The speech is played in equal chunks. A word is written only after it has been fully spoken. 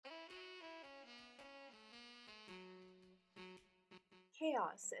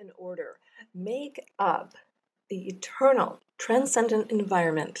Chaos and order make up the eternal, transcendent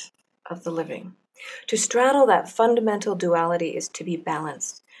environment of the living. To straddle that fundamental duality is to be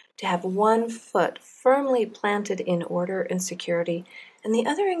balanced, to have one foot firmly planted in order and security, and the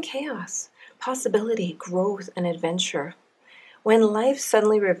other in chaos, possibility, growth, and adventure. When life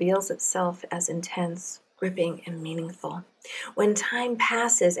suddenly reveals itself as intense, gripping, and meaningful. When time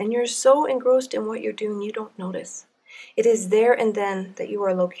passes and you're so engrossed in what you're doing you don't notice. It is there and then that you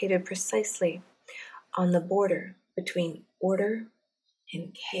are located precisely on the border between order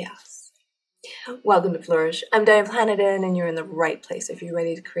and chaos. Welcome to Flourish. I'm Diane Planetin, and you're in the right place if you're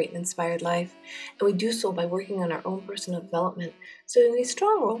ready to create an inspired life. And we do so by working on our own personal development so we can be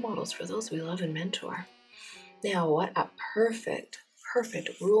strong role models for those we love and mentor. Now, what a perfect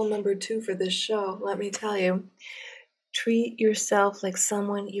rule number 2 for this show, let me tell you. Treat yourself like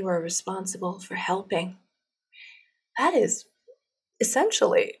someone you are responsible for helping. That is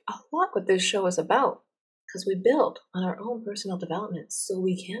essentially a lot what this show is about, because we build on our own personal development so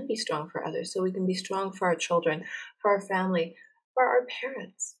we can be strong for others, so we can be strong for our children, for our family, for our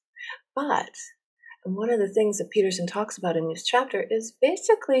parents. But one of the things that Peterson talks about in this chapter is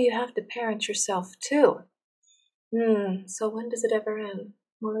basically you have to parent yourself too. So when does it ever end?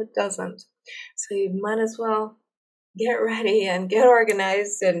 Well, it doesn't. So you might as well get ready and get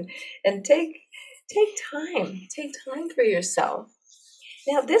organized and take time for yourself.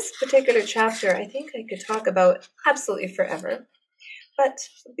 Now, this particular chapter, I think I could talk about absolutely forever. But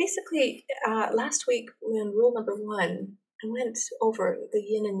basically, last week when rule number 1, I went over the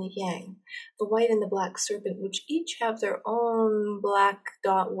yin and the yang, the white and the black serpent, which each have their own black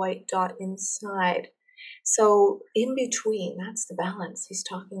dot, white dot inside. So in between, that's the balance he's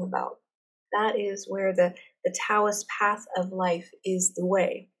talking about. That is where the Taoist path of life is the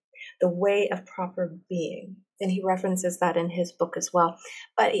way of proper being. And he references that in his book as well.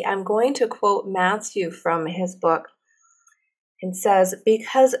 But I'm going to quote Matthew from his book. It says,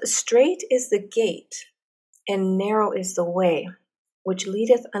 "Because straight is the gate, and narrow is the way, which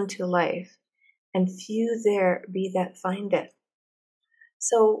leadeth unto life, and few there be that find it."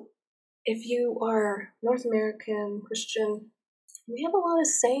 So if you are North American Christian, we have a lot of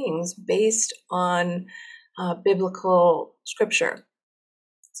sayings based on biblical scripture.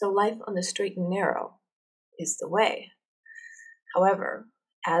 So life on the straight and narrow is the way. However,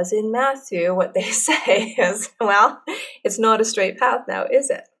 as in Matthew, what they say is, well, it's not a straight path now, is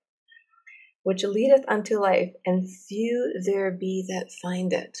it? Which leadeth unto life, and few there be that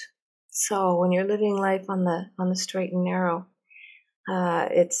find it. So when you're living life on the straight and narrow,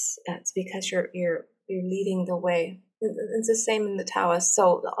 it's because you're leading the way. It's the same in the Taoists.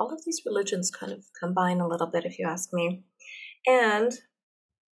 So all of these religions kind of combine a little bit, if you ask me. And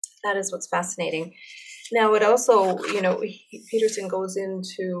that is what's fascinating. Now, it also, Peterson goes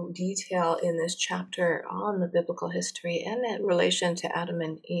into detail in this chapter on the biblical history and in relation to Adam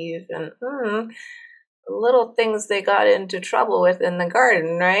and Eve and little things they got into trouble with in the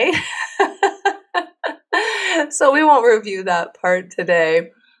garden, right? So we won't review that part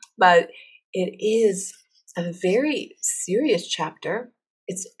today, but it is a very serious chapter.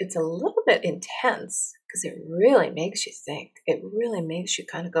 It's a little bit intense because it really makes you think. It really makes you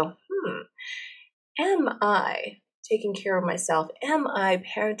kind of go, am I taking care of myself? Am I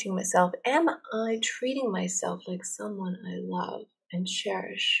parenting myself? Am I treating myself like someone I love and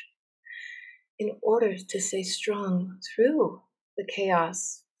cherish in order to stay strong through the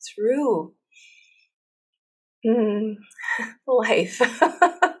chaos, through life,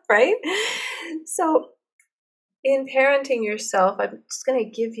 right? So in parenting yourself, I'm just going to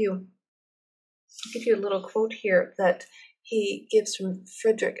give you a little quote here that he gives from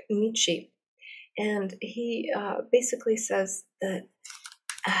Friedrich Nietzsche. And he basically says that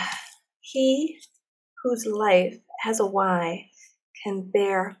he whose life has a why can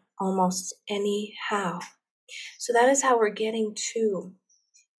bear almost any how. So that is how we're getting to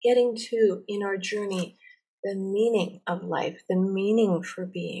in our journey the meaning of life, the meaning for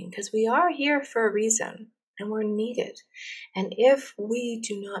being, because we are here for a reason and we're needed. And if we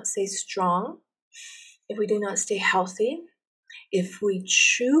do not stay strong, if we do not stay healthy, if we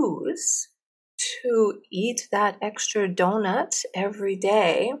choose to eat that extra donut every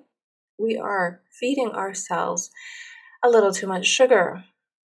day, we are feeding ourselves a little too much sugar.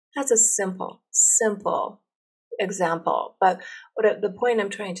 That's a simple example. But the point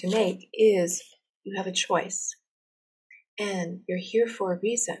I'm trying to make is you have a choice. And you're here for a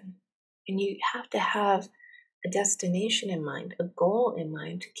reason. And you have to have a destination in mind, a goal in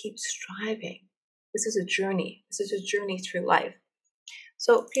mind to keep striving. This is a journey. This is a journey through life.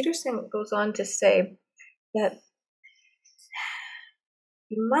 So Peterson goes on to say that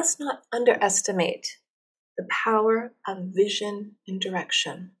You must not underestimate the power of vision and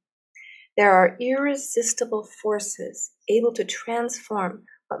direction. There are irresistible forces able to transform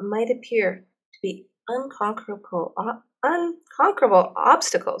what might appear to be unconquerable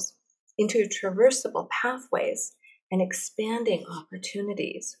obstacles into traversable pathways and expanding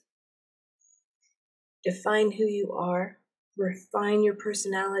opportunities. Define who you are, refine your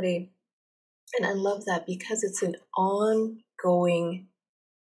personality. And I love that because it's an ongoing,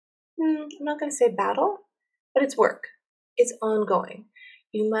 I'm not going to say battle, but it's work. It's ongoing.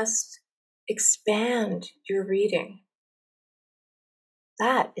 You must expand your reading.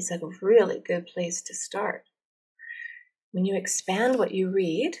 That is a really good place to start. When you expand what you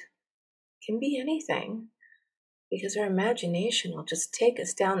read, it can be anything, because our imagination will just take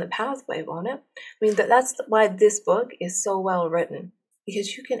us down the pathway, won't it? I mean, that's why this book is so well written,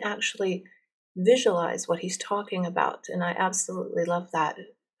 because you can actually visualize what he's talking about, and I absolutely love that.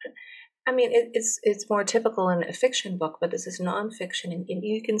 I mean, it's more typical in a fiction book, but this is nonfiction, and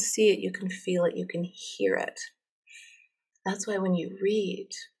you can see it, you can feel it, you can hear it. That's why when you read,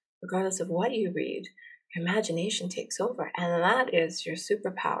 regardless of what you read, your imagination takes over, and that is your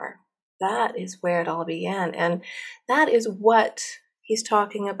superpower. That is where it all began, and that is what he's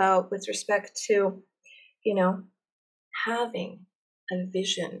talking about with respect to, having a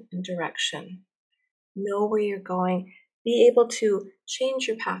vision and direction. Know where you're going. Be able to change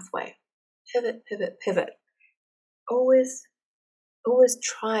your pathway. Pivot, pivot, pivot. Always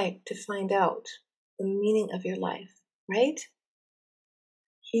try to find out the meaning of your life, right?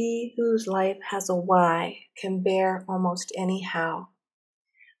 He whose life has a why can bear almost any how.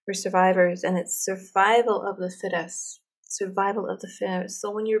 We're survivors, and it's survival of the fittest. Survival of the fittest.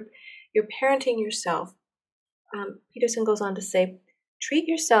 So when you're parenting yourself, Peterson goes on to say, treat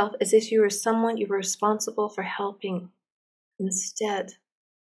yourself as if you were someone you were responsible for helping. Instead,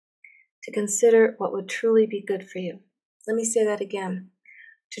 to consider what would truly be good for you. Let me say that again.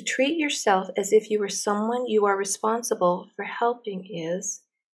 To treat yourself as if you were someone you are responsible for helping is,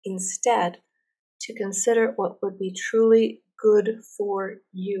 instead, to consider what would be truly good for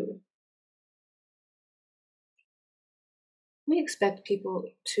you. We expect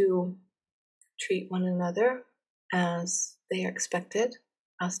people to treat one another as they are expected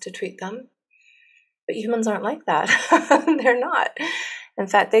us to treat them. But humans aren't like that. They're not. In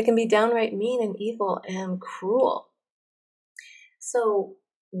fact, they can be downright mean and evil and cruel. So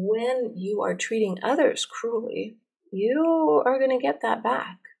when you are treating others cruelly, you are going to get that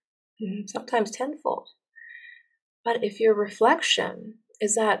back, sometimes tenfold. But if your reflection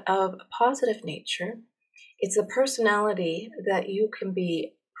is that of a positive nature, it's a personality that you can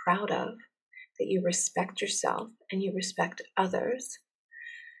be proud of, that you respect yourself and you respect others,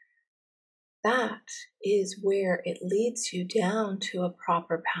 that is where it leads you down to a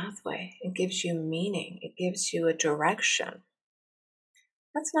proper pathway. It gives you meaning. It gives you a direction.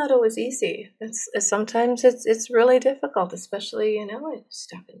 That's not always easy. Sometimes it's really difficult, especially, you're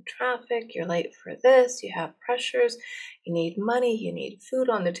stuck in traffic, you're late for this, you have pressures, you need money, you need food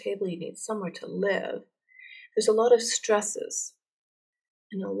on the table, you need somewhere to live. There's a lot of stresses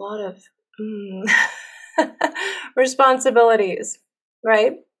and a lot of responsibilities,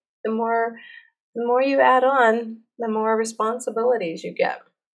 right? The more you add on, the more responsibilities you get.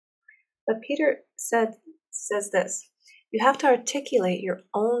 But Peter says this, you have to articulate your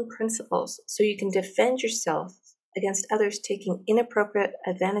own principles so you can defend yourself against others taking inappropriate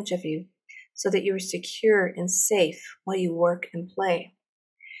advantage of you, so that you are secure and safe while you work and play.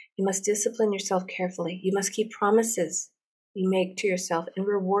 You must discipline yourself carefully. You must keep promises you make to yourself and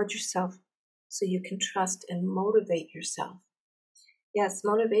reward yourself so you can trust and motivate yourself. Yes,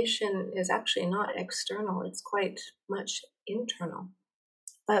 motivation is actually not external. It's quite much internal.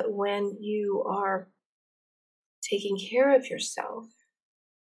 But when you are taking care of yourself,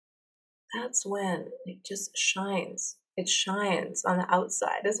 that's when it just shines. It shines on the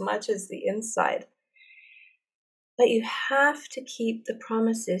outside as much as the inside. But you have to keep the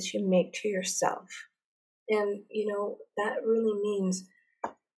promises you make to yourself. And, that really means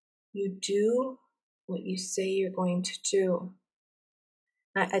you do what you say you're going to do.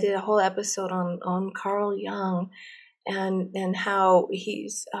 I did a whole episode on Carl Jung and how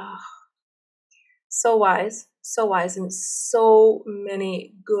he's so wise, and so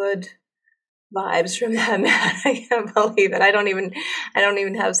many good vibes from that man. I can't believe it. I don't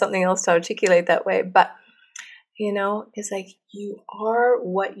even have something else to articulate that way. But it's like you are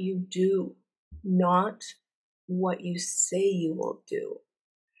what you do, not what you say you will do.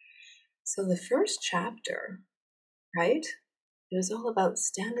 So the first chapter, right? It was all about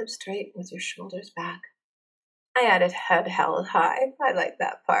stand up straight with your shoulders back. I added head held high. I like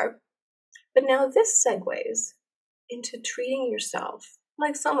that part. But now this segues into treating yourself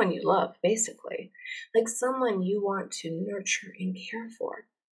like someone you love, basically, like someone you want to nurture and care for.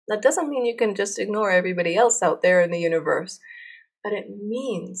 That doesn't mean you can just ignore everybody else out there in the universe, but it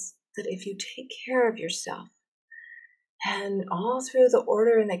means that if you take care of yourself, and all through the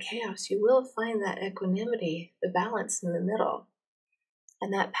order and the chaos, you will find that equanimity, the balance in the middle.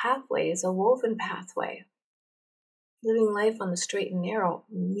 And that pathway is a woven pathway. Living life on the straight and narrow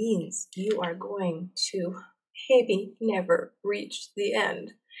means you are going to maybe never reach the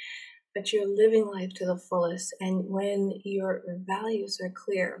end, but you're living life to the fullest. And when your values are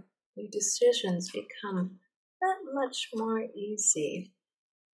clear, your decisions become that much more easy.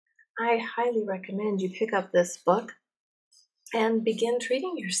 I highly recommend you pick up this book and begin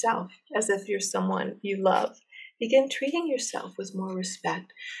treating yourself as if you're someone you love. Begin treating yourself with more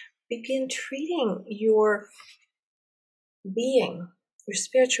respect. Begin treating your being, your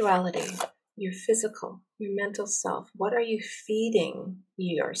spirituality, your physical, your mental self. What are you feeding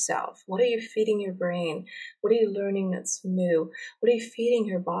yourself? What are you feeding your brain? What are you learning that's new? What are you feeding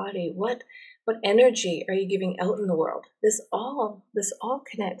your body? What energy are you giving out in the world? This all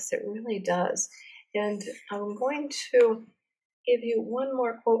connects. It really does. And I'm going to give you one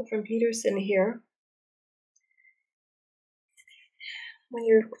more quote from Peterson here. When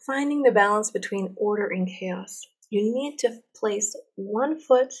you're finding the balance between order and chaos, you need to place one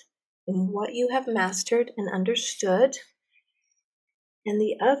foot in what you have mastered and understood, and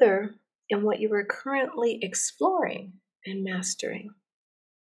the other in what you are currently exploring and mastering.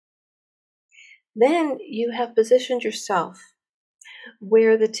 Then you have positioned yourself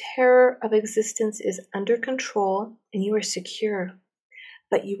where the terror of existence is under control and you are secure,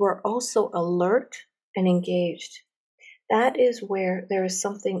 but you are also alert and engaged. That is where there is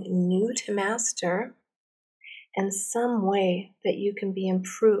something new to master and some way that you can be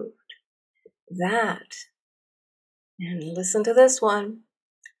improved. That, and listen to this one,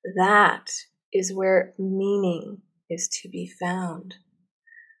 that is where meaning is to be found.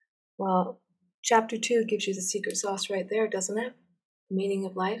 Well, chapter 2 gives you the secret sauce right there, doesn't it? Meaning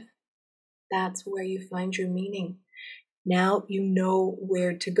of life. That's where you find your meaning. Now you know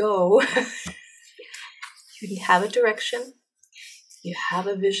where to go. You have a direction. You have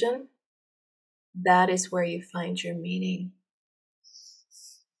a vision. That is where you find your meaning.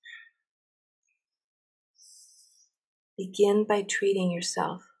 Begin by treating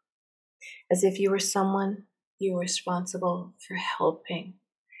yourself as if you were someone you were responsible for helping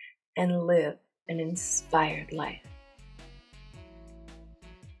and live an inspired life.